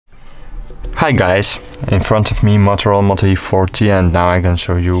Hi guys, in front of me Motorola Moto E40, and now I'm going to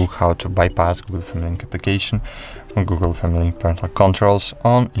show you how to bypass Google Family Link application or Google Family Link parental controls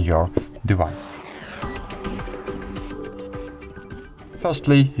on your device.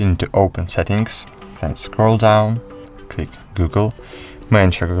 Firstly, you need to open Settings, then scroll down, click Google,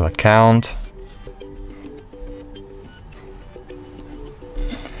 manage your Google account,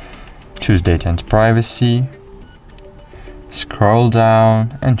 choose Data and Privacy, scroll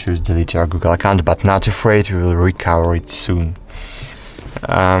down and choose Delete your Google account, but not afraid, we will recover it soon.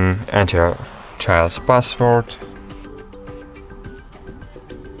 Enter your child's password,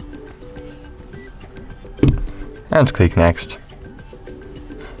 and click Next.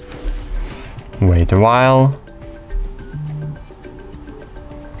 Wait a while,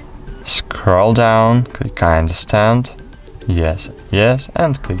 scroll down, click I understand, yes,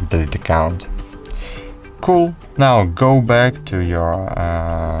 and click Delete account. Cool. Now go back to your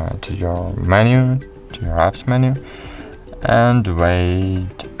menu, to your apps menu, and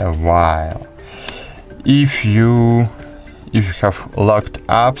wait a while. If you have locked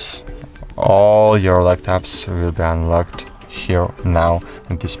apps, all your locked apps will be unlocked here now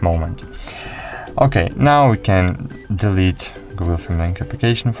at this moment. Okay, now we can delete Google Family Link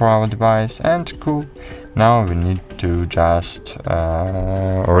application for our device, and cool. Now we need to just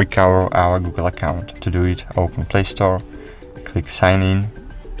recover our Google account. To do it, open Play Store, click Sign In,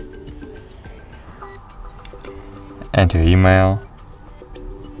 enter email,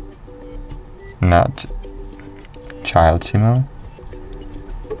 not child's email,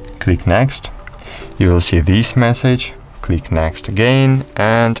 click Next. You will see this message, click Next again,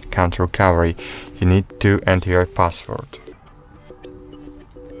 and account recovery. You need to enter your password.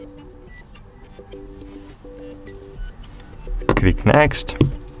 Click Next,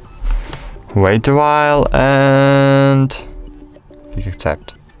 wait a while, and click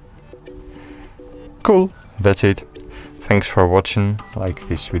Accept. Cool, that's it. Thanks for watching, like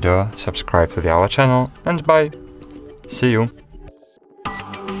this video, subscribe to our channel, and bye. See you.